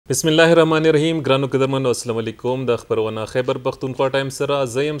بسم الله الرحمن الرحیم ګرانو قدرمنو السلام علیکم د خبرونه خیبر پښتونخوا ټایم سره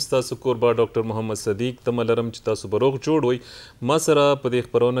زیم ستاسو کوربا ډاکټر محمد صدیق تمه لرم چې تاسو به روغ جوړ وئ ما سره په دې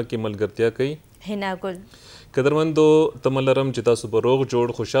خبرونه کې ملګرتیا کوي هنا ګل قدرمندو تمه لرم چې تاسو به روغ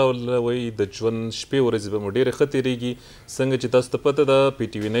جوړ خوشحاله وئ د ژوند شپې ورځې به مو ډېرې ښه تېرېږي څنګه چې تاسو ته پته ده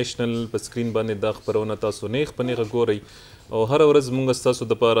پی ټي وي نیشنل په سکرین باندې دا خبرونه تاسو نیغ په نیغه ګورئ او هر ورځ مونږ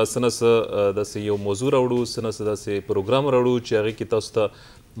ستاسو دپاره څه نه څه داسې یو موضوع راوړو څه نه څه داسې پروګرام راوړو چې هغې کې تاسو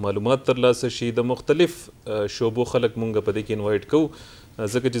ته معلومات ترلاسه شي د مختلف شعبو خلک مونږ په دې کې انوایټ کوو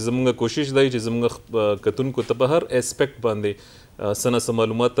ځکه چې زمونږ کوشش دی چې زمونږ کتونکو ته په هر اسپیکټ باندې څه نه څه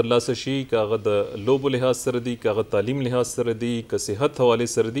معلومات ترلاسه شي که هغه د لوبو لحاظ سره دي که هغه تعلیم لحاظ سره دي که صحت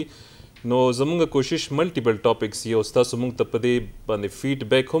حوالې سره دي نو زمونږ کوشش ملټیپل ټاپکس یو ستاسو مونږ ته په دې باندې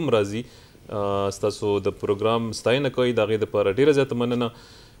فیډبیک هم راځي ستاسو د پروګرام ستاینه کوي د هغې دپاره ډېره زیاته مننه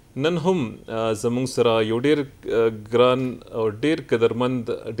نن هم زموږ سره یو ډېر ګران او ډېر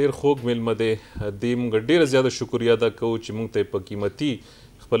قدرمند ډېر خوږ میلمه دی دې موږ ډېره زیاته شکریه ادا کوو چې موږ ته یې په قیمتي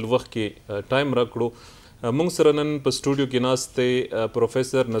خپل وخت کې ټایم راکړو موږ سره نن په سټوډیو کې ناست دی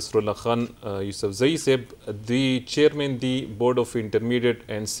پروفیسر نصر الله خان یوسفزئی صاحب دی چیئرمین دی بورډ آف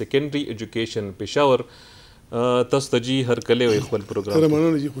انټرمیډیټ اینڈ سیکنډري ایجوکیشن پېښور تاسو ته جی هرکلی وایي خپل پروګرام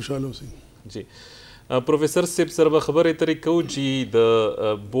مننه جی خوشحاله اوسئ جی پروفیسر صاحب سره به خبرې اترې کوو چې د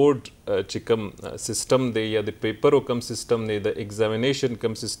بورډ چې کوم سیسټم دی یا د پیپرو کوم سیسټم دی د ایگزامینیشن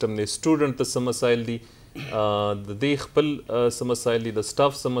کوم سیسټم دی سټوډنټ ته څه مسایل دي د دې خپل څه مسایل دي د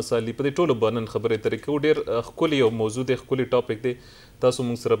سټاف څه مسایل دي په دې ټولو به نن خبرې اترې کوو ډېر ښکلی یو موضوع دی ښکلی ټاپک دی تاسو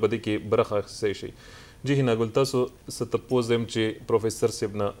موږ سره په دې کې برخه اخیستی شئ جی هینا ګل تاسو څه تپوس یم چې پروفیسر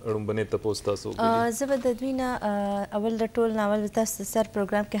صاحب نه اړومبنې تپوس تاسو زه به د دوی نه اول د ټول ناول به تاسو سر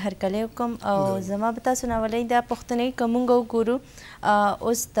پروګرام کې هرکلی وکړم او زما به تاسو نه اولۍ دا پوښتنې که موږ وګورو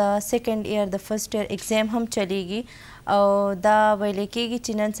اوس د سیکنډ ایئر د فرسټ ایئر اگزام هم چلیږي او دا ویلی کېږي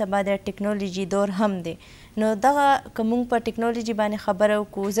چې نن سبا د ټیکنالوژي دور هم دی نو دغه که موږ په ټیکنالوژي باندې خبره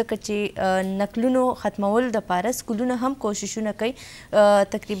وکړو ځکه چې نقلونو ختمولو دپاره سکولونه هم کوششونه کوي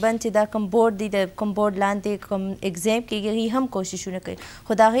تقریبا چې دا کوم بورډ دی د کوم بورډ لاندې کوم اگزام کېږي هغوی هم کوششونه کوي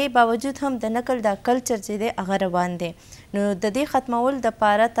خو د هغې باوجود هم د نقل دا کلچر چې دی هغه روان دی نو د دې ختمولو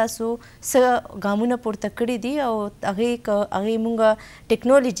دپاره تاسو څه ګامونه پورته کړي دي او هغې موږ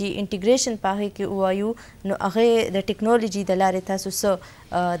ټیکنالوژي انټیګریشن په هغې کې ووایو نو هغې د ټیکنالوژي د لارې تاسو څه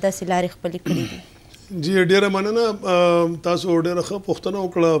داسې لارې خپلې کړي دي جی ډیره مننه تاسو ډیره ښه پوښتنه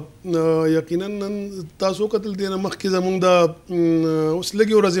وکړه یقینا نن تاسو کتل دی نه مخکې زموږ د اوس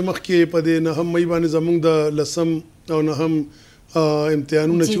لږې ورځې مخکې په دې نهم مۍ باندې زموږ د لسم او نهم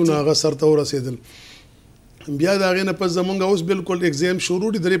امتحانونه چې هغه سرته ورسېدل بیا د هغې نه پس زموږ اوس بالکل اگزام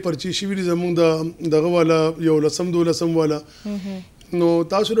شروع دي درې پرچې شوي دي زموږ د دغه والا یو لسم دولسم والا نو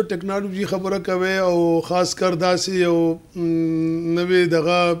تاسو د ټیکنالوژي خبره کوئ او خاص کر داسې یو نوې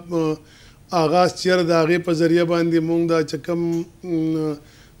دغه آغاز چیرې د هغې په ذریعه باندې مونږ دا چې کوم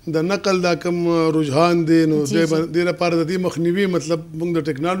د نقل دا کوم رجحان دی نو دې لپاره د دې مخنیوي مطلب مونږ د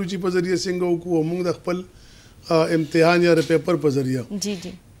ټیکنالوژي په ذریعه څنګه وکړو او مونږ د خپل امتحان یا د پیپر په ذریعه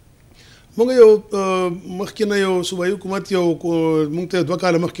مونږ یو مخکې نه یو صوبایي حکومت یو مونږ ته 2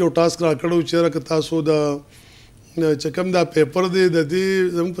 کاله مخکې یو ټاسک راکړی و چېرې که تاسو د چې کوم دا پیپر دی د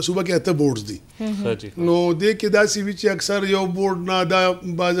دې زموږ په صوبه کې 8 بورډز دي نو دې کې داسې وي چې اکثر یو بورډ نه دا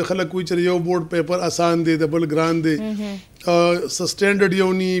بعضې خلک وایي چې یو بورډ پیپر اسان دی د بل ګران دی سټینډرډ یو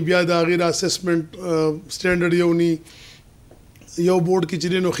نی بیا د هغې د اسسمنټ سټینډرډ یو نی یو بورډ کې چې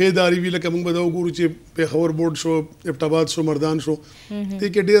نو ښې وي لکه موږ به دا وګورو چې پېښور بورډ شو ابټاباد شو مردان شو دې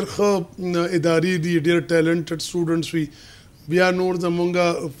کې ډېر ښه ادارې دي ډېر ټیلنټډ سټوډنټس وي بیا نور زمونږ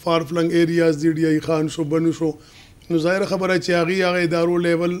فار فلنګ ایریاز دي ډي خان شو بنو شو نو ظاهره خبره چې هغه ادارو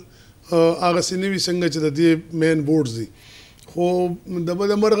لیول هغسې نه وي څنګه چې د دې مین بورډز دي خو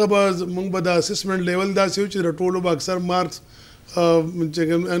د مرغه به موږ به د اسسمنټ لیول داسې و چې د ټولو به اکثر مارکس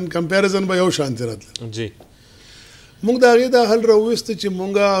ان کمپیریزن به یو شانتې راتلل جی موږ د هغې دا حل راوویسته چې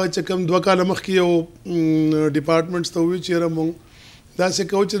موږ چې کوم 2 کاله مخکې یو ډپارټمنټس ته وویل چې یاره موږ داسې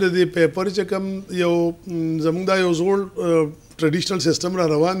کوو چې د دې پیپر چې کوم یو زموږ دا یو زوړ ټریډیشنل سیسټم را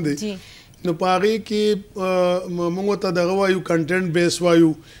روان دی نو په هغې کې موږ ته دغه وایو کنټینټ بیس وایو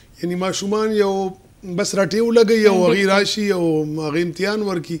یعنی ماشومان یو بس راټې ولګوي او هغې راشي او هغې امتحان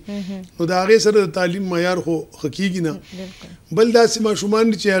ورکړي نو د هغې سره د تعلیم معیار خو ښه کېږي نه بل داسې ماشومان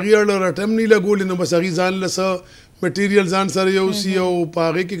دي چې هغې اړه راټه هم نه لګولې نو بس هغې ځان له څه مټیریل ځان سره یوسي او په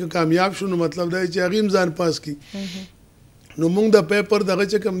هغې کې که کامیاب شو نو مطلب دا چې هغې هم ځان پاس کړي نو موږ د پیپر دغه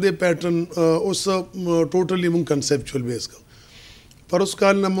چې کوم دی پیټرن اوس ټوټلی موږ کنسپچوال بیس کوو پر اوس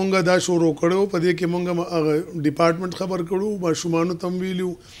کال نه مونږ دا شروع کړو په دې کې مونږ ډپارټمنټ خبر کړو ماشومانو ته هم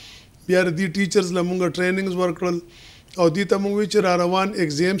ویلو بیا د ټیچرز له مونږ ټریننګز ورکړل او دې ته موږ وی چې را روان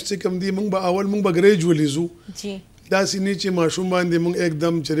ایگزامز چې کوم دي موږ به اول موږ به ګریجوالي زو جی داسې نه چې ماشوم باندې موږ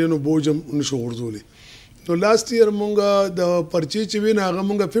एकदम چرینو بوجم نشو غورځولې نو لاست ایئر موږ د پرچې چې وین هغه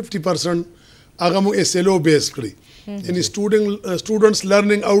موږ 50% هغه موږ SLO بیس کړی یعنی سټوډنټس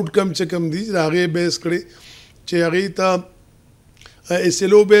لرنینګ آوټکم چې کوم دي هغه بیس کړی چې هغه ته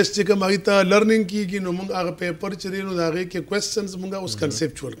SLO بیس چې کوم هغه ته لرنینګ کیږي نو موږ هغه پیپر چې دی نو هغه کې کوېسچنز موږ اوس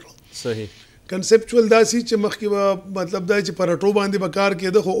کنسپچوال کړو صحیح کنسپچوال داسې چې مخکې مطلب دا چې پرټو باندې به کار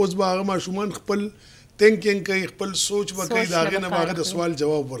کېده خو اوس به هغه ماشومان خپل تھینکینګ کوي خپل سوچ به کوي د هغې نه به هغه د سوال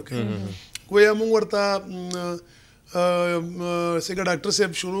جواب ورکوي گویا موږ ورته څنګه ډاکټر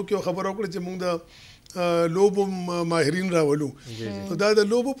صاحب شروع کې خبره وکړه چې موږ د لوبو ماهرین راولو نو دا د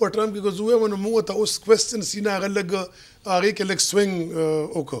لوبو په ټرم کې ګزوه ونه موږ ته اوس کوېسچن سینا هغه لږ هغې کې لږ سوینګ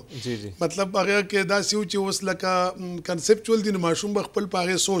وکړو مطلب هغه کې داسې و چې اوس لکه کنسپچوال دي نو ماشوم به خپل په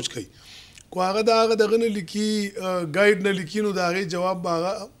هغې سوچ کوي کو هغه د هغه دغه نه لیکي ګایډ نه لیکي نو د هغې جواب به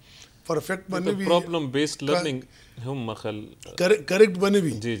هغه پرفیکټ به نه وي پرابلم بیسډ لرنینګ هم مخل کریکټ به نه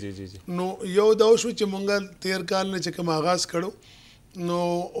وي جی جی جی جی نو یو دا شو چې مونږ 13 کال نه چې کوم آغاز کړو نو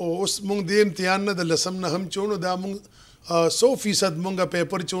اوس مونږ د امتحان نه د لسم نه هم چونو دا مونږ 100% مونږه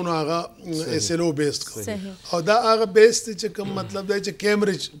پیپر چونو هغه SLO بیسډ کړو او دا هغه بیسډ چې کوم مطلب دی چې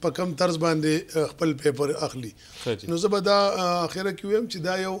کیمبرج په کم طرز باندې خپل پیپر اخلي نو زه به دا اخره کې ویم چې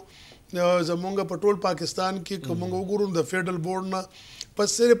دا یو زمونږ په ټول پاکستان کې کوم وګورو د فیډرل بورډ نه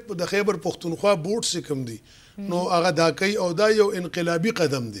پس صرف د خیبر پختونخوا بورډ چې کوم دي نو هغه دا کوي او دا یو انقلابي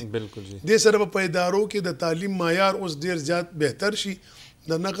قدم دی بالکل جی د سره په ادارو کې د تعلیم معیار اوس ډیر زیات بهتر شي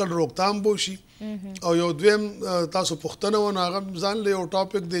د نقل روکتام بو شي او یو دویم تاسو پښتنه و هغه ځان له یو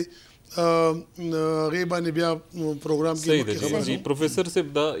ټاپک دی غیبانه بیا پروګرام کې خبر جی پروفیسر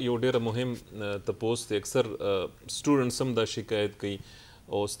صاحب دا یو ډیر مهم تپوس ته اکثر سټوډنټس هم دا شکایت کوي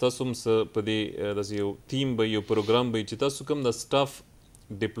او تاسو هم په دې د یو ټیم به یو پروګرام به چې تاسو کوم د سټاف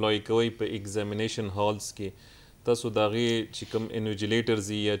ډپلوي کوي په ایگزامینیشن هالز کې تاسو داغه چې کوم انویجیلیټرز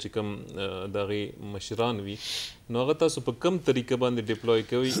یا چې کوم داغه مشران وي نو هغه تاسو په کوم طریقه باندې ډپلوي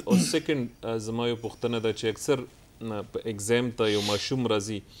کوي او سیکنډ زما یو پوښتنه ده چې اکثر په ایگزام ته یو ماشوم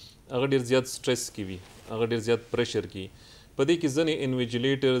راځي هغه ډیر زیات سټرس کې وي هغه ډیر زیات پریشر کې په دې کې ځنې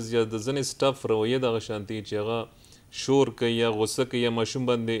انویجیلیټرز یا د ځنې سټاف رویه دغه شانتي چې هغه شور کوي یا غوسه کوي یا ماشوم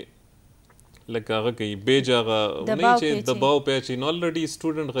باندې لکه هغه کوي بیج هغه نه چې دباو پې چې نو الریډي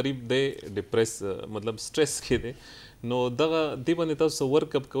سټوډنټ غریب دی ډیپریس مطلب سټرس کې دی نو دغه دی باندې تاسو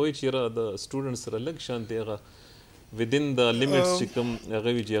ورک اپ کوئ چې را د سټوډنټ سره لږ شانتي هغه within the limits چې کوم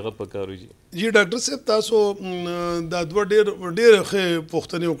هغه وی چې هغه پکارو جی ډاکټر صاحب تاسو دا دوه ډېر ښه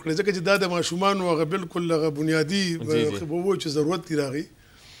پوښتنې وکړې ځکه چې دا د ماشومانو هغه بالکل هغه بنیادي خبرو چې ضرورت دی راغی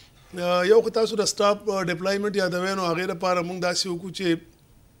یو خو تاسو د سټاف ډپلایمنټ یادوي نو هغې لپاره موږ داسې وکړو چې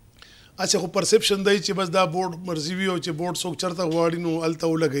اچھا خو پرسپشن دی چې بس دا بورډ مرضی وي او چې بورډ څوک چرته غواړي نو هلته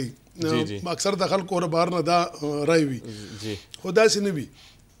ولګوي اکثر د خلکو بهر نه دا رای وي خو داسې نه وي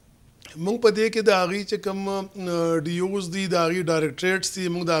موږ په دې کې د هغې چې کوم ډیوز دي د هغې ډایرکټریټس دي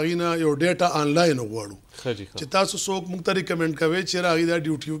موږ د هغې نه یو ډیټا آنلاین وغواړو چې تاسو څوک موږ ته ریکمنډ کوئ چې هغې دا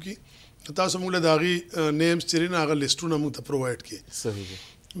ډیوټي وکړي تاسو موږ له د هغې نیمز چې دي نو هغه لیسټونه موږ ته پرووایډ کړي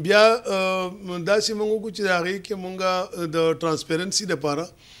بیا داسې موږ وکړو چې د هغې کې موږ د ټرانسپیرنسي لپاره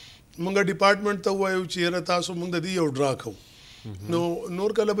مونږ ډپارټمنټ ته وایو چې یاره تاسو مونږ د دې یو ډرا کوو نو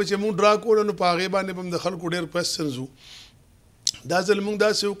نور کله به چې مونږ ډرا کوو نو په هغې باندې به هم د خلکو ډېر کوېسچنز وو دا ځل مونږ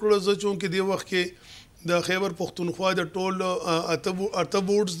داسې وکړو زه چونکې دې وخت کې د خیبر پښتونخوا د ټول اته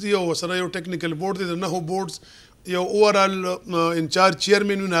بورډز دي او سره یو ټیکنیکل بورډ دی د 9 بورډز یو اوورال انچارج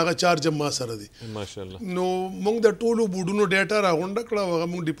چیرمن وي هغه چارج هم ما سره دی ماشاءالله نو مونږ د ټولو بورډونو ډیټا راغونډه کړه هغه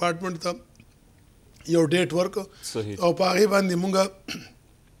مونږ ډپارټمنټ ته یو ډیټ ورک او په هغې باندې مونږ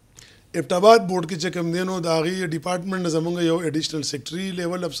ابتاباد بورډ کې چې کوم دی نو د هغې ډپارټمنټ نه زموږ یو اډیشنل سیکرټري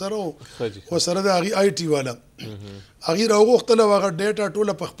لیول افسر او سره د هغې آی ټي والا هغې راوغوښتله او هغه ډیټا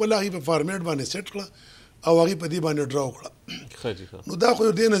ټوله په خپله هغې په فارمیټ باندې سیټ کړه او هغې په دې باندې ډرا وکړه نو دا خو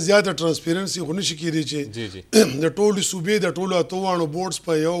دې نه زیاته ټرانسپیرنسي خو نشي کېدی چې د ټولو صوبې د ټولو اتو واړو بورډز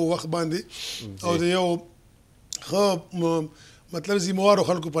په یو وخت باندې او د یو ښه مطلب ذمهوارو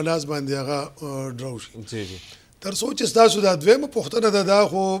خلکو په لاس باندې هغه ډرا وشي تر څو چې تاسو دا دویمه پوښتنه ده دا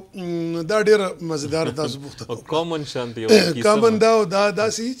خو دا ډېره مزیدار تاسو پوښتنه کامن شانتي کامن دا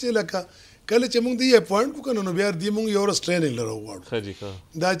داسې چې لکه کله چې موږ دې اپوینټ وکړو نو بیا دې موږ یو ورځ ټریننګ لره وغواړو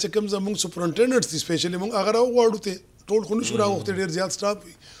دا چې کوم زموږ سپرنټینډنټس دي سپیشلي موږ هغه راوغواړو ته ټول خو نشو راوغوښتی ډېر زیات سټاف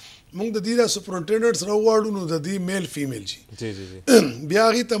وي موږ د دې دا سپرنټینډنټس راوغواړو نو د دې میل فیمیل شي بیا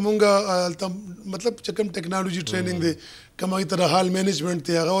هغې ته موږ مطلب چې کوم ټیکنالوژي ټریننګ دی کوم هغې ته هال مینجمنټ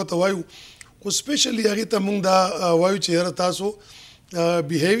دی هغه ورته وایو خو سپیشلی هغې ته موږ دا وایو چې یاره تاسو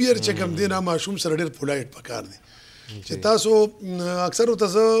بیهیویر چې کوم دی نه ماشوم سره ډېر پولایټ پکار دی چې تاسو اکثر ته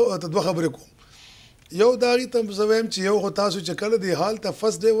زه دوه خبرې کوم. یو دا غي ته زه وایم چې یو خو تاسو چې کله دی حال ته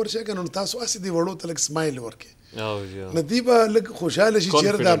فرست ډے ورشه کنه تاسو اسې دی وړو ته لک سمایل ورکې نو دی به لک خوشاله شي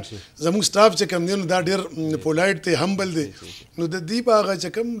چې دا زموږ سټاف چې کم دی نو دا ډیر پولایټ دی همبل دی نو د دی به هغه چې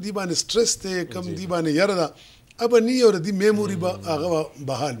کم دی باندې سټرس دی کم دی باندې یره ده اب نی اور دی میموري به هغه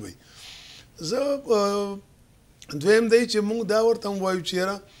بحال وي. زه دویم دی چې موږ دا ورته وایو چې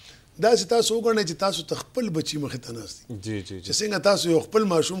یاره دا چې تاسو وګڼئ چې تاسو ته خپل بچي مخې ته ناست دي چې څنګه تاسو یو خپل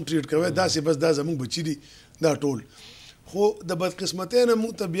ماشوم ټریټ کوئ داسې بس دا زموږ بچي دي دا ټول. خو د بدقسمتۍ نه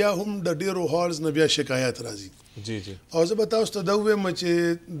موږ ته بیا هم د ډېرو هالز نه بیا شکایت راځي او زه به تاسو ته دا ووایم چې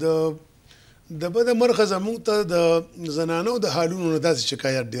د بده مرغه زموږ ته د زنانو د حالونو نه داسې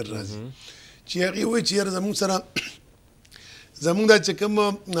شکایت ډېر راځي چې هغې وایي چې یاره زموږ سره زموږ دا چې کوم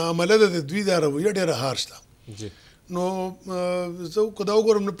عمله ده د دوی دا رویه ډېره هارش ده. نو زه که دا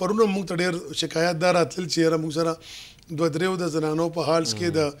وګورم نو پرونه موږ ته ډېر شکایت دا راتلل چې یاره موږ سره دوه درېو د زنانو په حالس کې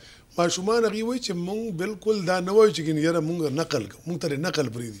د ماشومان هغې وایي چې موږ بالکل دا نه وایو چې ګینې یاره موږ نقل کوو موږ ته نقل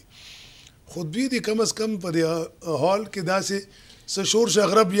پرېږدي خو دوی دې کم از کم په دې حال کې داسې څه شور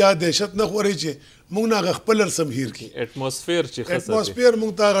شغرب یا دهشت نه خورئ چې موږ نه هغه خپل سمهیر کړي اټماسفیر چې اټماسفیر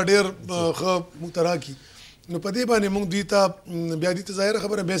موږ ته هغه ډېر ښه موږ ته راکړي. نو په دې باندې موږ دوی ته بیا دې ته ظاهره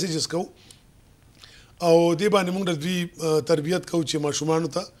خبره میسیجز کوو او دې باندې موږ د دوی تربیت کوو چې ماشومانو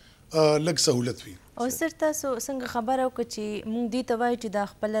ته لږ سهولت وي. او سر تاسو څنګه خبره وکړه چې موږ دې ته وایو چې دا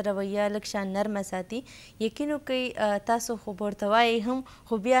خپله رویه لږ شان نرمه ساتي یقین وکړئ تاسو خو ورته وایئ هم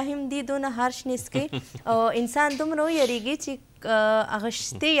خو بیا هم دې دونه هارشنس کوي او انسان دومره ویریږي چې هغه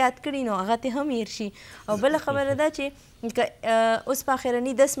شته یاد کړي نو هغه ته هم هیر شي. او بله خبره ده چې اوس په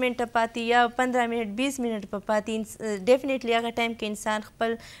اخرني 10 منټه پاتې یا 15 منټ 20 منټ په پاتې ډیفینیټلی هغه ټایم کې انسان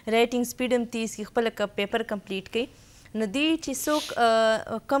خپل رایټینګ سپیډ هم تیز کړي خپل پیپر کمپلیټ کړي. نو دی چې څوک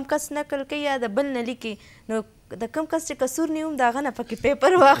کم کس نقل کوي یا د بل نه لیکي نو د کم کس چې قصور نه هم د هغه نه پکې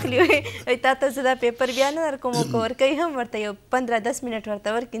پیپر واخلي وایي تا ته زه دا پیپر بیا نه درکوم او که ورکوي هم ورته یو 15-10 منټ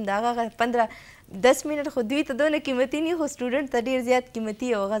ورته ورکړي د هغه 15-10 منټ خو دوی ته دونه قیمتي نه خو سټوډنټ ته ډېر زیات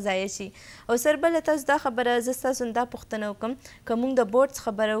قیمتي او هغه ضایع شي. او سر بله تاسو دا خبره زه ستاسو دا پوښتنه وکړم که موږ د بورډز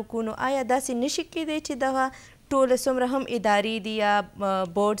خبره وکړو نو آیا داسې نشي کیدی چې دغه ټول څومره هم ادارې دي یا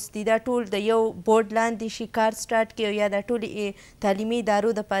بورډز دي دا ټول د یو بورډ لاندې شي کار سټارټ کړي یا دا ټولې تعلیمي ادارو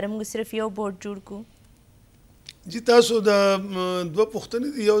دپاره موږ صرف یو بورډ جوړ کړو؟ جی تاسو د دوه پوښتنې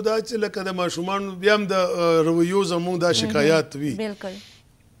دي یو دا چې لکه د ماشومانو بیا هم د رویو زموږ دا شکایات وي بالکل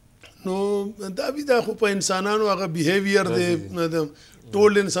نو دا وي دا خو په انسانانو هغه بیهیویر دی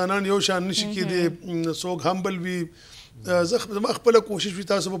ټول انسانان یو شان نشي کېدی څوک همبل وي. زما خپله کوشش وي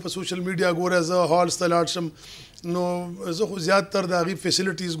تاسو په سوشل میډیا ګوره زه هالس ته لاړ شم نو زه خو زیاتتر د هغې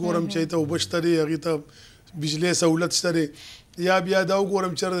فیسیلیټیز ګورم چې ته اوبه شته دی هغې ته بجلی سهولت شته دی یا بیا دا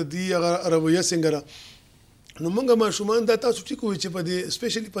وګورم چېرته دی هغه رویه څنګه ده. نو موږ ماشومان دا تاسو ټیک وایي چې په دې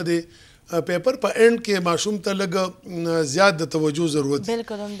سپیشلي په دې پیپر په اینډ کې ماشوم ته لږ زیات د توجه ضرورت دی.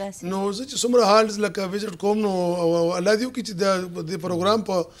 بالکل همداسې نو زه چې څومره هالز لکه وزټ کوم نو الله دې وکړي چې د پروګرام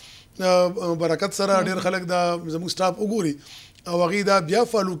په برکت سره ډېر خلک دا زموږ سټاف وګوري او هغې دا بیا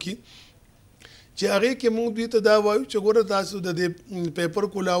فالو کړي چې هغې کې موږ دوی ته دا وایو چې ګوره تاسو د دې پیپر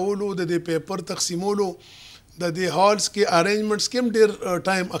کولاولو د دې پیپر تقسیمولو د دې هالز کې ارینجمنټس کې هم ډېر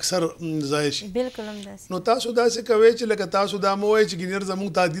ټایم اکثر ضایع شي. بالکل همداسې نو تاسو داسې کوئ چې لکه تاسو دا مه وایئ چې ګینر زموږ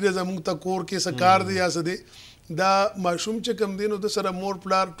تعدیر زموږ ته کور کې څه کار دی یا څه دی دا ماشوم چې کم دی نو د سره مور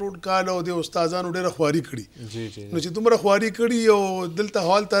پلار ټول کال او د استادانو ډېره خواري کړي نو چې دومره خواري کړي او دلته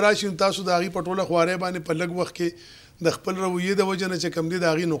هال ته راشي نو تاسو د هغې په ټوله خوارۍ باندې په لږ وخت کې د خپل رویې د وجه نه چې کم دی د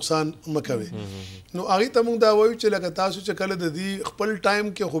هغې نقصان مه کوئ. نو هغې ته موږ دا وایو چې لکه تاسو چې کله د دې خپل ټایم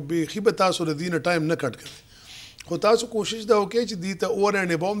کې خو بیخي به تاسو د دې نه ټایم نه کټ کوئ خو تاسو کوشش دا وکړئ چې دې ته اوور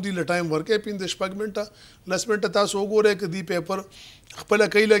اینډ اباو دې له ټایم ورکړئ 15 منټه 10 منټه تاسو وګورئ که دې پیپر خپله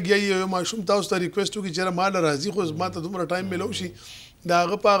کوي لګیا یو ماشوم تاسو ته ریکویسټ وکړي چې ما له راځي خو ما ته دومره ټایم میلو شي د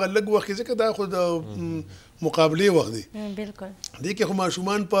هغه په هغه لږ وخت کې ځکه دا خو د مقابلې وخت دی بالکل دې کې خو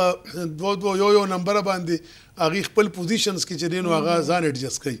ماشومان په دوه یو نمبره باندې هغې خپل پوزیشنز کې چې دی نو هغه ځان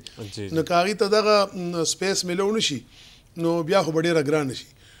ایډجسټ کوي نو که هغې ته دغه سپیس میلو نه شي نو بیا خو به ډېره ګرانه شي.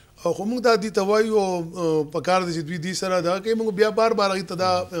 او خو موږ دا دې ته وایو په کار دی چې دوی دې سره دغه کوي موږ بیا بار هغې ته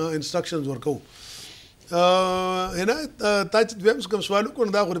دا انسټرکشنز ورکوو. تا چې دویم کوم سوال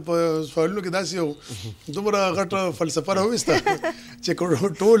وکړو دا خو په سوالونو کې داسې یو دومره غټه فلسفه راوویسته چې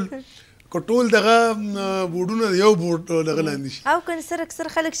ټول دغه بورډونه د یو بورډ دغه لاندې شي. او که سر اکثر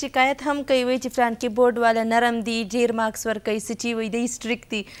خلک شکایت هم کوي وایي چې فلان کې بورډ والا نرم دي ډېر مارکس ورکوي څه چې وایي دی سټریک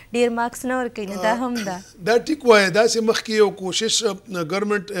دي ډېر مارکس نه ورکوي نو دا هم ده دا ټیک وایي داسې مخکې یو کوشش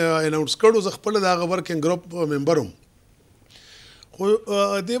ګورنمنټ اناونس کړو زه خپله د هغه ورکینګ ګروپ ممبر وم خو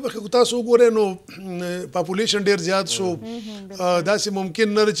دې وخت کې تاسو وګورئ نو پاپولیشن ډېر زیات شو داسې ممکن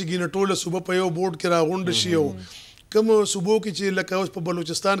نه چې ګینه ټوله صوبه په یو بورډ کې راغونډ شي او کوم صوبو کې چې لکه اوس په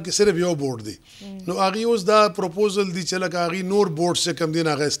بلوچستان کې صرف یو بورډ دی نو هغې اوس دا پروپوزل دی چې لکه هغې نور بورډ چې کوم دي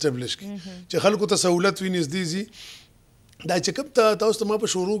نه هغه اسټبلش کړي چې خلکو ته سهولت وي نږدې ځي دا چې کوم تاسو ته ما په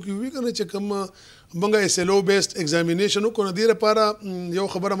شروع کې وي که نه چې کوم موږ SLO بیسډ ایگزامینیشن وکړو نو دې لپاره یو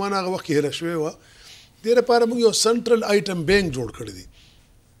خبره ما هغه وخت کې هیره شوې وه دې لپاره موږ یو سنټرل آیټم بینک جوړ کړی دی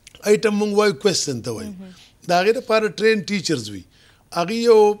آیټم موږ وایو کوېسچن ته وایو د هغې لپاره ټرین ټیچرز وي هغې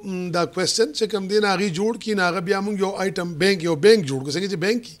یو دا کوېسچن چې کوم دی نه هغې جوړ کړي نو هغه بیا موږ یو آیټم بینک یو بینک جوړ کړو څنګه چې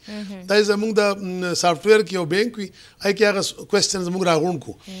بینک وي دا زموږ د سافټویر کې یو بینک وي هغې کې هغه کوېسچنز موږ راغونډ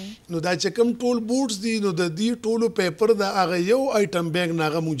کړو نو دا چې کوم ټول بورډز دي نو د دې ټولو پیپر د هغه یو آیټم بینک نه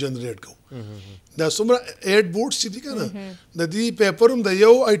هغه موږ جنریټ کوو دا څومره 8 بورډز چې دي که نه د دې پیپر هم د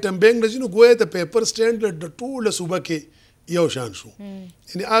یو آیټم بینک نه ځي نو ګویا د پیپر سټینډرډ د ټوله صوبه کې یو شان شو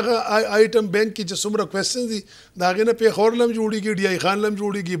یعنی هغه آیټم بینک کې چې څومره کوېسچنز دي د هغې نه پیښور لم جوړېږي ډي آی خان لم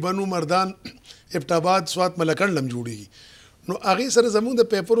جوړېږي بنو مردان ابټاباد سوات ملکنډ لم جوړېږي نو هغې سره زموږ د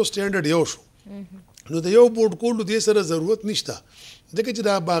پیپرو سټینډرډ یو شو نو د یو بورډ کولو دې سره ضرورت نشته ځکه چې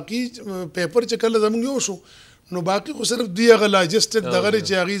دا باقي پیپر چې کله زموږ یو شو نو باقي خو صرف دوی هغه لاجسټک دغه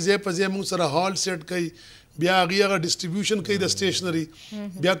چې هغې ځای په ځای موږ سره هال سیټ کوي بیا هغې هغه ډسټریبیوشن کوي د سټیشنري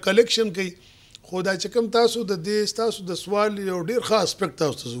بیا کلیکشن کوي خو دا چې کوم تاسو د دې ستاسو د سوال یو ډېر ښه اسپیکټ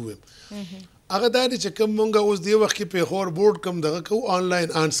تاسو ته زه ووایم هغه دا دی چې کوم مونږ اوس دې وخت کې پیښور بورډ کوم دغه کوو آنلاین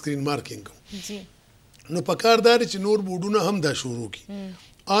آن سکرین مارکینګ کوو نو پکار دا دی چې نور بورډونه هم دا شروع کړي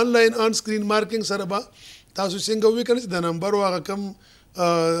آنلاین آن سکرین مارکینګ سره به تاسو څنګه ووایئ که نه چې د نمبرو هغه کوم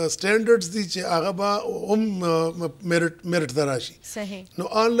سټینډرډز دي چې هغه به هم میرټ ته راشي نو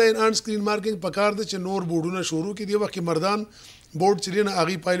آنلاین آن سکرین مارکینګ پکار دی چې نور بورډونه شروع کړي دې وخت کې مردان بورډ چې دی نه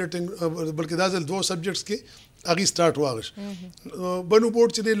هغې پایلټینګ بلکې دا ځل 2 سبجیکټس کې هغې سټارټ واغشت بنو بورډ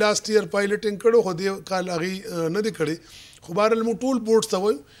چې دی لاست ایئر پایلټینګ کړو خو دې کال هغې نه دی کړی خو بهرحال موږ ټول بورډز ته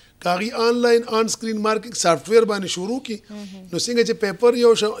وایو که هغې آنلاین آن سکرین مارکینګ سافټویر باندې شروع کړي نو څنګه چې پیپر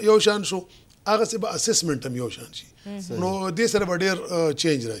یو شان شو هغسې به اسسمنټ هم یو شان شي نو دې سره به ډېر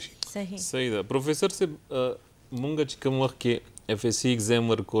چینج راشي صحیح ده پروفیسر صاحب مونږ چې کوم وخت کې FSC ایگزام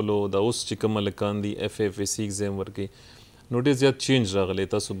ورکولو دا اوس چې کوم هلکان دي FFSC ایگزام ورکوي نو ډېر زیات چینج راغلی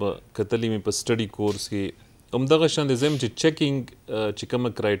تاسو به کتلی مې په سټډي کورس کې همدغه شان دی زم چې چیکینګ چې کومه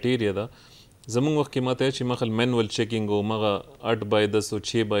کرایټیریا ده زموږ وخت کې ماته چې مخل مینول چیکینګ او مغه 8/10 او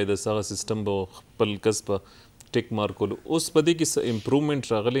 6/10 هغه سیستم به خپل کس په ټیک مارکولو اوس په دې کې څه امپروومنټ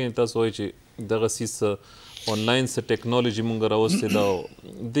راغلی تاسو وایئ چې دغه څیز آنلاین څه ټیکنالوژي مونږ راوستې ده او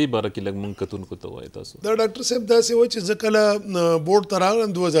دې باره کې لږ مونږ کتونکو ته وایي تاسو دا ډاکټر صاحب داسې وایي چې زه کله بورډ ته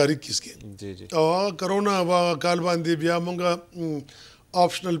راغلم 2021 کې او هغه کرونا کال باندې بیا مونږ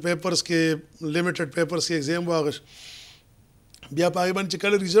آپشنل پیپرز کې لیمیټډ پیپرز کې ایگزام واغشت بیا په هغې باندې چې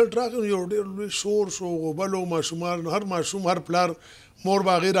کله ریزلټ راغی یو ډېر لوی شور شو غوبل و ماشومان هر ماشوم هر پلار مور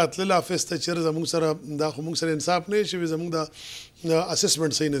به هغې راتلله افس ته چېرې زموږ سره دا خو موږ سره انصاف نه شوي زموږ دا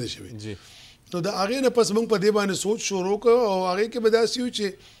اسسمنټ صحیح نه دی شوی نو د هغې نه پس موږ په دې باندې سوچ شروع کړو او هغې کې به داسې وي چې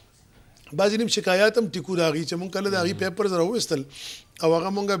بعضې نیم شکایات هم ټیکو د هغې چې موږ کله د هغې پیپرز راوویستل او هغه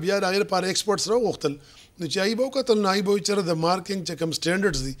موږ بیا د هغې لپاره ایکسپرټس راوغوښتل نو چې هغې به وکتل نو هغې به وایي چېرې د مارکینګ چې کوم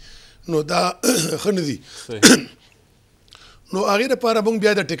سټینډرډز دي نو دا ښه نه دي نو هغې لپاره موږ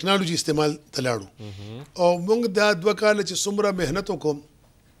بیا د ټیکنالوژي استعمال ته لاړو او موږ دا 2 کاله چې څومره محنت وکړو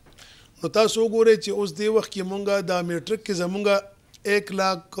نو تاسو وګورئ چې اوس دې وخت کې موږ د میټرک کې زموږ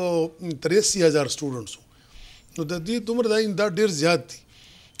 1,83,000 سټوډنټس نو د دې دومره دا ډېر زیات دي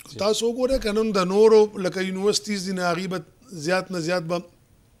تاسو وګورئ که نن د نورو لکه یونیورسټیز دي نه هغې به زیات نه زیات به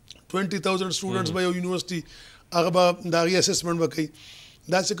 20,000 سټوډنټس به یو یونیورسټي هغه به د هغې اسسمنټ به کوي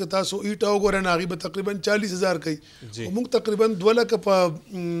داسې که تاسو ایټا وګورئ نو هغې به تقریبا 40,000 کوي خو موږ تقریبا 2 لکه په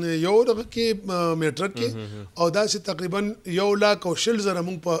یو دغه کې میټرک کې او داسې تقریبا 1,20,000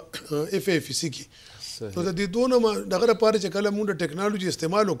 موږ په FFC کې نو د دې دونه دغه لپاره چې کله موږ د ټیکنالوژي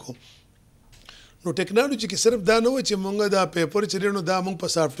استعمال وکړو نو ټیکنالوژي کې صرف دا نه وایي چې موږ دا پیپر چې دی نو دا موږ په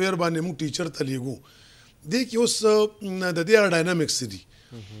سافټویر باندې موږ ټیچر ته لیږو دې کې اوس د دې هغه ډاینامیکس دي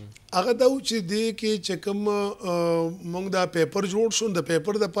هغه دا و چې دې کې چې کوم موږ دا پیپر جوړ شو د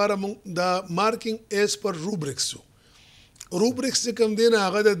پیپر دپاره موږ دا مارکینګ ایز پر روبرکس شو روبرکس چې کوم دی نه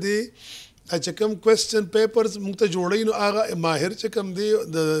هغه د دې چې کوم کوېسچن پیپرز موږ ته جوړوي نو هغه ماهر چې کوم دی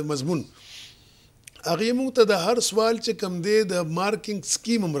د مضمون هغې موږ ته د هر سوال چې کوم دی د مارکینګ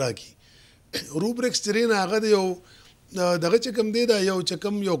سکیم هم راکړي روبرکس چې دی نه هغه د یو دغه چې کوم دی دا یو چې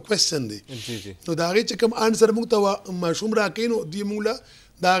کوم یو کوېسچن دی نو د هغې چې کوم آنسر موږ ته ماشوم راکوي نو دوی موږ له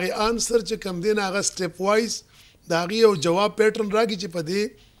د هغې آنسر چې کوم دی نه هغه سټیپ وایز د هغې یو جواب پیټرن راکړي چې په دې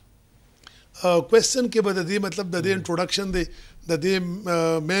کوېسچن کې به د دې مطلب د دې انټروډکشن دی د دې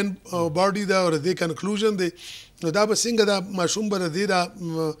مین باډي دا او د دې کنکلوژن دی نو دا به څنګه دا ماشوم به د دې دا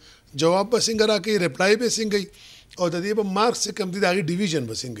جواب به څنګه راکوي ریپلای به څنګه او د دې به مارکس چې کوم دي د هغې ډیویژن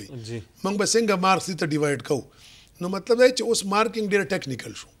به څنګه موږ به څنګه مارکس دې ته ډیوایډ کوو نو مطلب دا چې اوس مارکینګ ډېر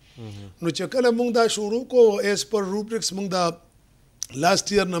ټیکنیکل شو نو چې کله موږ دا شروع کو ایز پر روبریکس موږ دا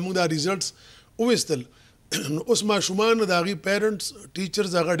لاست ایئر نه موږ دا ریزلټس وویستل نو اوس ماشومان د هغې پیرنټس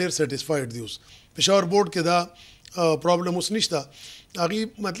ټیچرز هغه ډېر سیټسفاید دي اوس پېښور بورډ کې دا پرابلم اوس نشته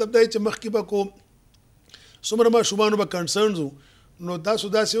هغې مطلب دا چې مخکې به کو څومره ماشومانو به کنسرنز وو نو تاسو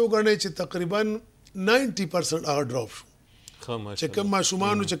داسې وګڼئ چې تقریبا 90% هغه ډراپ شو چې کوم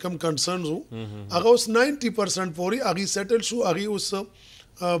ماشومانو چې کوم کنسرنز وو هغه اوس 90% پورې هغې سیټل شو هغې اوس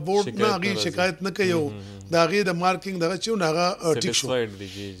بورډ نه هغې شکایت نه کوي او د هغې د مارکینګ دغه چې نو هغه ټیک شو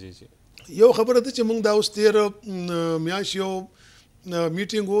یو خبره ده چې موږ دا اوس تېر میاشت یو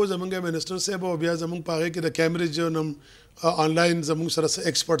میټینګ وو زمونږ منسټر صاحب او بیا زمونږ په هغې کې د کیمبریج نم آنلاین زمونږ سره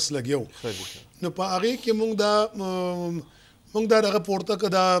ایکسپرټس لګیو نو په هغې کې موږ دا دغه پورته که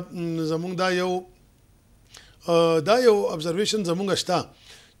دا زمونږ دا یو ابزرویشن زمونږ شته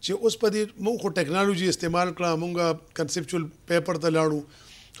چې اوس په دې موږ خو ټیکنالوژي استعمال کړه موږ کنسپچوال پیپر ته لاړو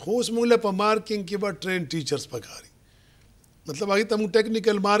خو اوس موږ له په مارکینګ کې به ټرین ټیچرز پکاري مطلب هغې ته موږ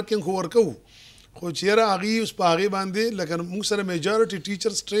ټیکنیکل مارکینګ خو ورکوو خو چیرې هغې اوس په هغې باندې لکه موږ سره میجارټي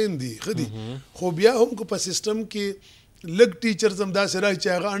ټیچرز ټرین دي ښه دي خو بیا هم که په سیسټم کې لږ ټیچرز هم داسې راشي چې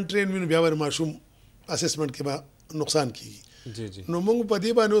هغه انټرین وي نو بیا ور ماشوم اسسمنټ کې به نقصان کیږي نو موږ په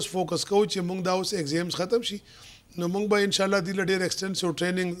دې باندې اوس فوکس کوو چې موږ دا اوس ایگزامز ختم شي نو موږ به انشاءالله دې له ډېر ایکسټنسیو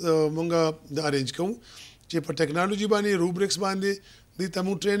ټریننګ موږ ارینج کوو چې په ټیکنالوژي باندې روبریکس باندې دې ته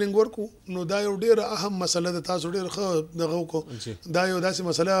موږ ټریننګ ورکو نو دا یو ډېره اهم مسله ده تاسو ډېر ښه دغه وکړو دا یو داسې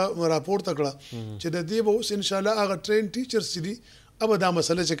مسله راپورته کړه چې د دې به اوس انشاءالله هغه ټرین ټیچرز چې دي अब دا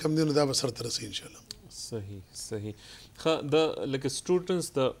مسله چې کوم دی نو دا به سرته رسي انشاءالله صحیح ښه دا لکه سټوډنټس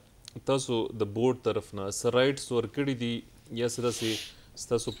د تاسو د بورډ طرف نه څه رایټس ورکړي دي یا څه داسې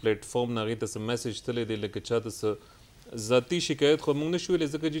ستاسو پلیټ فارم نه هغې ته څه میسج تللی دی لکه چا ته څه ذاتي شکایت خو موږ نشو ویلی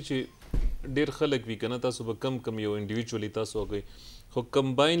ځکه چې ډېر خلک وي که نه تاسو به کم یو انډیویجولي تاسو هغوی خو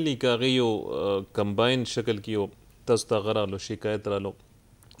کمباینلی که هغې یو کمباین شکل کې یو تاسو ته هغه رالو شکایت رالو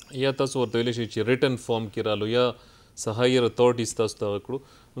یا تاسو ورته ویلی شئ چې ریټن فارم کې رالو یا څه هایر اتھارټیز تاسو ته هغه کړو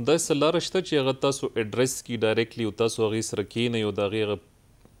نو داسې څه لاره شته چې هغه تاسو اډرس کړي ډایرکټلي او تاسو هغې سره کښېنئ او د هغې هغه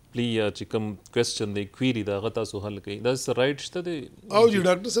پلی یا چې کوم کوېسچن دی کویري د هغه تاسو حل کوئ داسې څه رایټ شته دی او جی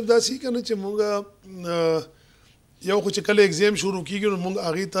ډاکټر صاحب داسې که نه چې موږ یو خو چې کله اگزام شروع کېږي نو موږ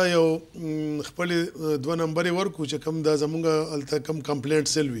هغې ته یو خپلې 2 نمبرې ورکړو چې کوم دا زموږ هلته کوم کمپلینټ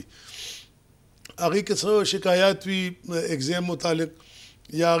سیل وي هغې که څه شکایات وي اگزام متعلق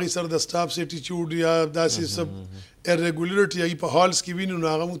یا هغې سره د سټاف ایټیچیوډ یا داسې څه ارریګولرټي هغې په هالس کې وي نو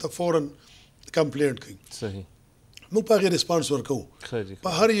هغه موږ ته فوراً کمپلینټ کوي صحیح موږ په هغې ریسپانس ورکوو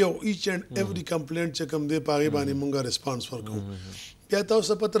په هر یو ایچ اینډ ایوری کمپلینټ چې کوم دی په هغې باندې موږ ریسپانس ورکوو بیا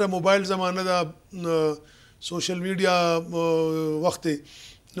تاسو ته پته ده موبایل زمانه ده سوشل میډیا وخت دی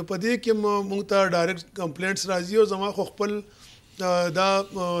نو په دې کې موږ ته ډایرکټ کمپلینټس راځي او زما خو خپل دا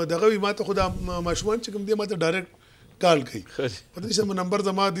دغه وي ما ته خو دا ماشومان چې کوم دی ما ته ډایرکټ کال کوي په دې سره نمبر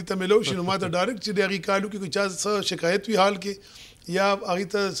زما دې ته میلو شي نو ما ته ډایرکټ چې د هغې کال وکړي که چا څه شکایت وي حال کې یا هغې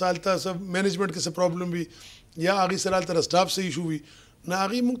ته هلته څه مینجمنټ کې څه پرابلم وي یا هغې سره هلته سټاف څه ایشو وي نو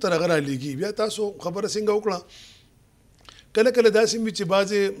هغې موږ ته هغه رالیږي بیا تاسو خبره څنګه وکړه کله کله داسې وي چې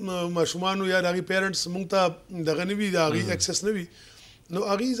بعضې ماشومانو یا د هغې پیرنټس موږ ته دغه نه وي د هغې اکسس نه وي نو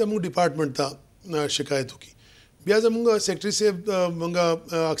هغې زموږ ډپارټمنټ ته شکایت وکړي بیا زموږ سیکرټري صاحب موږ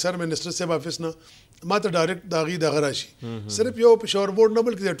اکثر منسټر صاحب آفس نه ما ته ډایرکټ د هغې دغه راشي صرف یو پېښور بورډ نه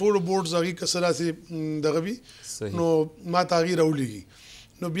بلکې د ټولو بورډز هغې که څه داسې دغه وي نو ما ته هغې راولیږي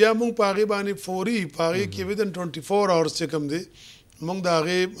نو بیا موږ په هغې باندې فوري په هغې کې ودن 24 hours چې کوم دی موږ د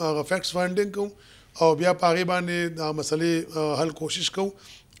هغې هغه فیکټس فاینډینګ کوو او بیا په هغې باندې دا مسلې حل کوشش کوو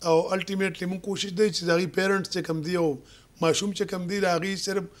او الټیمیټلی موږ کوشش دی چې د هغې پیرنټس چې کوم دی او ماشوم چې کوم دی د هغې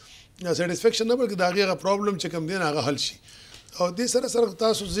صرف سیټسفیکشن نه بلکې د هغې هغه پرابلم چې کوم دی هغه حل شي او دې سره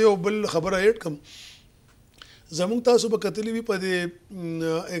تاسو زه یو بل خبره ایډ کړم زموږ تاسو به کتلی وي په دې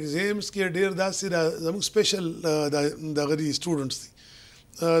ایگزامز کې ډېر داسې زموږ سپیشل دغه دي سټوډنټس دي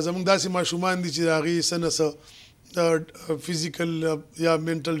زموږ داسې ماشومان دي چې د هغې څه نه څه فزیکل یا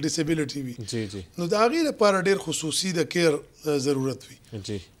منټل ډسیبلیټي وي نو د هغې لپاره ډېر خصوصي د کیر ضرورت وي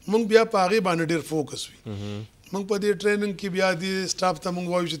موږ بیا په هغې باندې ډېر فوکس وي موږ په دې ټریننګ کې بیا دې سټاف ته موږ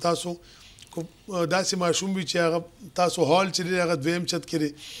وایو چې تاسو داسې ماشوم وي چې هغه تاسو هال چې دی هغه دویم چت کې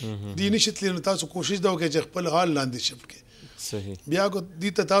دی دې نشي تللی نو تاسو کوشش دا وکړئ چې خپل هال لاندې شفټ کړئ بیا کو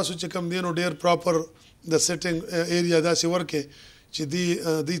دې ته تاسو چې کوم دی نو ډېر پراپر د سیټینګ ایریا داسې ورکړئ چې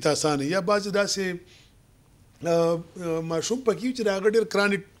دې ته اسانه یا بعضې داسې ماشوم پکې چې هغه ډېر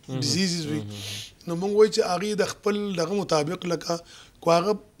کرانیک ډیزیزز وي نو موږ وایو چې هغې د خپل دغه مطابق لکه کو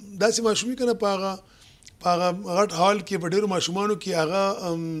هغه داسې ماشوم وي که نه په هغه غټ حال کې په ډېرو ماشومانو کې هغه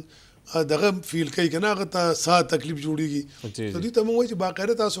دغه فیل کوي که نه هغه ته ساه تکلیف جوړېږي نو دوی ته موږ وایو چې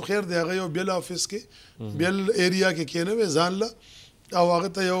باقاعده تاسو خیر دی هغه یو بیل آفس کې بیل ایریا کې کښېنوئ ځان له او هغه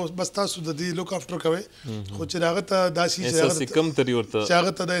ته یو بس تاسو د دې لوک افټر کوئ خو چې هغه ته داسې چې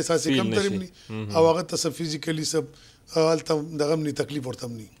هغه ته د احساسي کمتري ني او هغه ته څه فزیکلي څه هلته دغه ني تکلیف ورته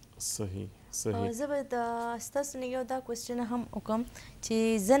ني. صحیح زه به د ستاسو نه یو دا کوېسچن هم وکړم چې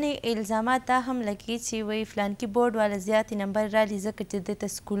ځینې الزامات دا هم لګي چې وایي فلانکي بورډ والا زیاتې نمبر رالي ځکه چې دې ته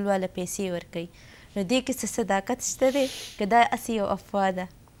سکول والا پیسې ورکوي نو دې کې څه صداقت شته دی که دا هسې یو افوا ده؟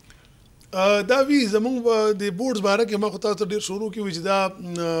 دا وی زمونږ د بورډز باره کې ما خو تاسو ته ډېر شروع کې وي چې دا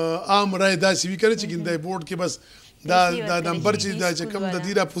عام رای داسې وي که نه چې کېنه د بورډ کې بس دا نمبر چې دا چې کوم د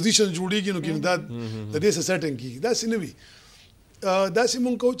دې را پوزیشن جوړېږي نو کېنه دا د دې څه سیټنګ کېږي داسې نه وي. داسې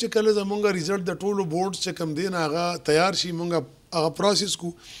مونږ کوو چې کله زمونږ ریزلټ د ټولو بورډز چې کوم دی نه هغه تیار شي مونږ هغه پروسس کو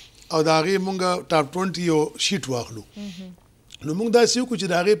او د هغې مونږ ټاپ 20 یو شیټ واخلو نو مونږ داسې وکړو چې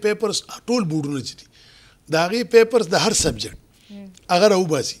د هغې پیپرز ټول بورډونه چې دي د هغې پیپرز د هر سبجیکټ هغه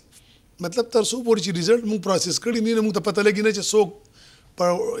راوباسي مطلب تر څو پورې چې ریزلټ موږ پروسس کړي نه موږ ته پته لګي نه چې څوک په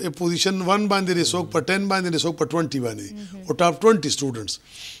پوزیشن 1 باندې دی څوک په 10 باندې دی څوک په 20 باندې دی او ټاپ 20 سټوډنټس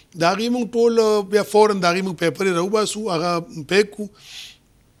دا غي موږ ټول بیا فورن دا غي موږ پیپر راوباسو هغه پیک کو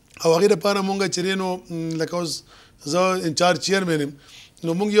او هغه لپاره موږ چرینو لکه اوس زه انچارج چیرمن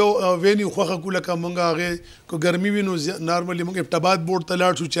نو موږ یو وینیو خوخه کو لکه موږ هغه کو ګرمي وینو نارملی موږ ابتباد بورډ ته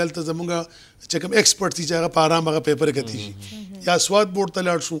لاړ شو چلته زموږ چې کوم ایکسپرت دي چې هغه په آرام هغه پیپر کوي شي یا سواد بورډ ته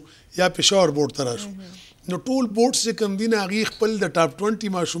لاړ شو یا پېښور بورډ ته راشو نو ټول بورډ چې کوم دي نه هغې خپل د ټاپ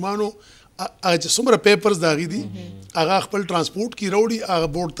 20 ماشومانو هغه چې څومره پیپرز د هغې دي هغه خپل ترانسپورټ کې راوړي هغه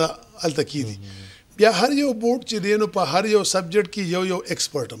بورډ ته هلته کېږي بیا هر یو بورډ چې دی نو په هر یو سبجیکټ کې یو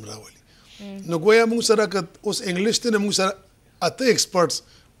ایکسپرټ هم راولي نو ګویا موږ سره که اوس انګلیش دی نه موږ سره 8 ایکسپرټس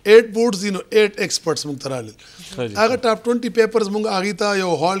 8 بورډز دي نو 8 ایکسپرټس موږ ته رالل هغه ټاپ 20 پیپرز موږ هغې ته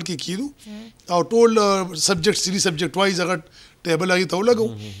یو هال کې کېدو او ټول سبجیکټ سیری سبجیکټ وایز هغه ټیبل هغې ته ولګو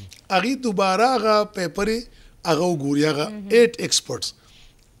هغې دوباره هغه پیپر یې هغه وګوري هغه 8 ایکسپرټس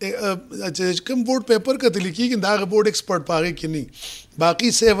چې کوم بورډ پیپر کتلی کېږي دا هغه بورډ ایکسپرټ په هغې کې نه باقي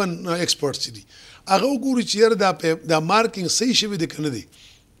 7 ایکسپرټس چې دي هغه وګوري چې یاره دا مارکینګ صحیح شوي دی که نه دی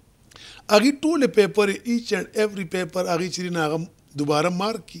هغې ټولې پیپر ایچ اینډ ایوری پیپر هغې چې نه هغه دوباره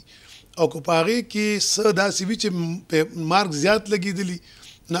مارک کی او که په هغې کې څه داسې وي چې مارک زیات لګېدلي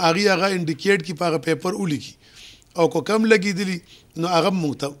نو هغې هغه انډیکیټ کړي په هغه پیپر ولیکي او که کم لګېدلي نو هغه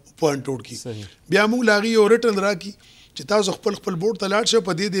موږ ته پوینټ آوټ کړي بیا موږ له هغې یو ریټن راکړي چې تاسو خپل بورډ ته لاړ شئ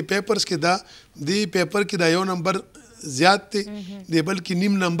په دې پیپرز کې دې پیپر کې دا یو نمبر زیات دی د بلکې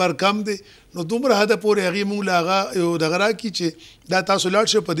نیم نمبر کم دی نو دومره حده پورې هغې موږ له هغه یو دغه راکړي چې دا تاسو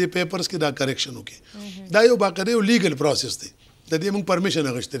لاړ شئ په دې پیپرز کې دا کریکشن وکړي دا یو باقاعده یو لیګل پروسس دی د دې موږ پرمیشن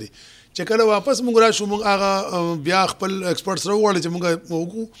اخیستی دی چې کله واپس موږ راشو موږ هغه بیا خپل ایکسپرټس راوغواړو چې موږ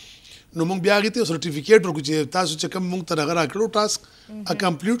وکړو نو موږ بیا هغې ته سرټیفیکیټ ورکړو چې تاسو چې کوم موږ ته هغه راکړو ټاسک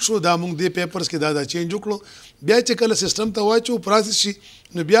کمپلیټ شو دا موږ دې پیپرز کې دا چینج وکړو بیا چې کله سیسټم ته واچو پروسس شي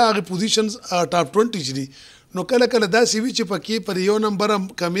نو بیا هغې پوزیشنز ټاپ 20 چې دي نو کله داسې وي چې پکې پر یو نمبر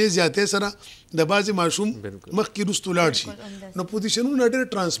کمې زیاتې سره د بعضې ماشوم مخکې وروستو لاړ شي نو پوزیشنونه ډېر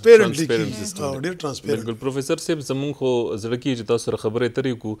ټرانسپیرنټلی کېږي او ډېر ټرانسپیرنټ. بالکل پروفیسر صاحب زمونږ خو زړه کېږي چې تاسو سره خبرې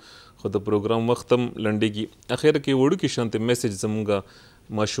اترې کړو خو د پروګرام وخت هم لنډېږي اخر کې وړوکي شانتې میسج زمونږ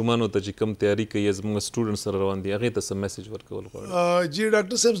ماشومانو ته چې کوم تیاری کوي زمونږ سټوډنټ سره روان دي هغې ته څه میسج ورکول غواړئ؟ جی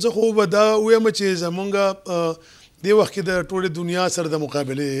ډاکټر صاحب زه خو به دا ووایم چې زمونږ دې وخت کې د ټولې دنیا سره د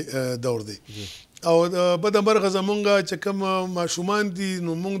مقابلې دور دی او بدمرغه زمونږ چې کوم ماشومان دي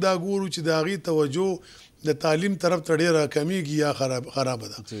نو موږ دا ګورو چې د هغې توجه د تعلیم طرف ته ډېره کمیږي یا خرابه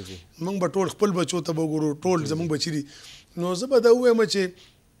ده موږ به ټول خپل بچو ته به وګورو ټول زموږ بچي دي نو زه به دا ووایم چې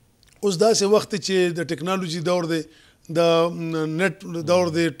اوس داسې وخت چې د ټیکنالوژي دور دی د نت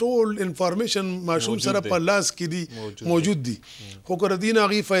دور دی ټول انفارمیشن ماشوم سره په لاس کې دي موجود دي خو که د دې نه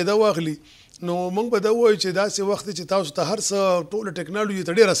هغې فایده واخلي نو موږ به دا ووایو چې داسې وخت چې تاسو ته هر څه ټوله ټیکنالوژي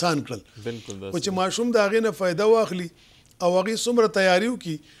ته ډېر اسان کړل خو چې ماشوم د هغې نه فایده واخلي او هغې څومره تیاری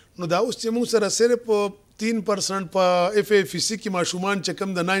وکړي نو دا اوس چې موږ سره صرف 3% په اف اے فی سی کې ماشومان چې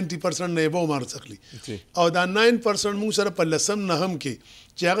کوم د 90% نه ابو مارکس اخلي او دا 9% موږ سره په لسم نهم کې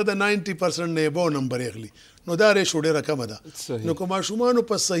چې هغه د 90% نه ابو نمبر اخلي نو دا ریشو ډېره کمه ده نو که ماشومانو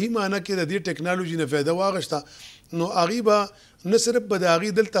په صحیح معنی کې د دې ټیکنالوژي نه فایده واخیسته نو هغې به نه صرف به د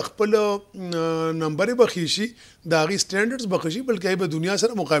هغې دلته خپل نمبرې بخي شي د هغې سټینډرډز بخي شي بلکې به دنیا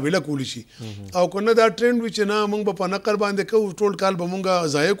سره مقابله کولی شي او که نه دا ټرینډ وي چې نه موږ به په نقل باندې کوو ټول کال به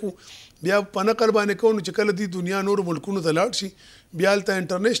موږ ضایع کوو بیا په نقل باندې کوو نو چې کله دې دنیا نور ملکونو ته لاړ شي بیا هلته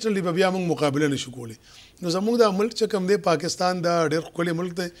انټرنیشنلی به بیا موږ مقابله نشو کولی نو زموږ دا ملک چې کوم دی پاکستان دا ډېر ښکلی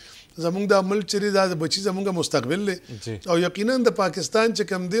ملک دی زموږ دا ملک چې دا بچي زموږ مستقبل دی او یقینا د پاکستان چې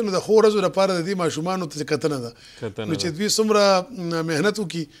کوم دی نو د ښو ورځو لپاره د دې ماشومانو ته کتنه ده نو چې دوی څومره محنت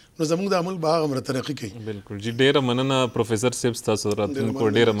وکړي نو زموږ دا ملک به هغه ترقي کوي بالکل جی ډېره مننه پروفیسر صاحب ستاسو راتلونکو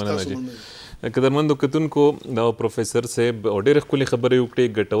ډېره مننه جی قدرمندو کتونکو دا پروفیسر صاحب ډېرې ښکلې خبرې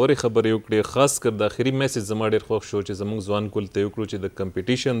وکړې ګټورې خبرې وکړې خاص کر د آخري میسج زما ډېر خوښ شو چې زموږ ځوان کول ته وکړو چې د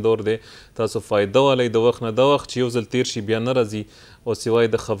کمپټیشن دور دی تاسو فایده والی د وخت نه دا وخت چې یو ځل تیر شي بیا نه راځي او سوای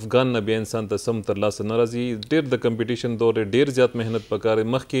د خفګان نه بیا انسان ته سم ترلاسه نه راځي ډېر د کمپټیشن دور دی ډېر زیات محنت پکار دی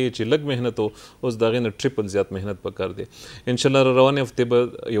مخکې چې لږ محنت و اوس د هغې نه ټریپل زیات محنت پکار دی انشاءالله روانې هفتې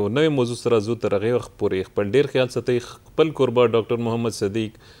به یو نوې موضوع سره زو تر هغې وخت پورې خپل ډېر خیال ساتئ خپل کوربه ډاکټر محمد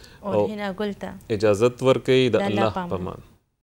صدیق اور هنا قلت اجازت ورکړئ د الله په امان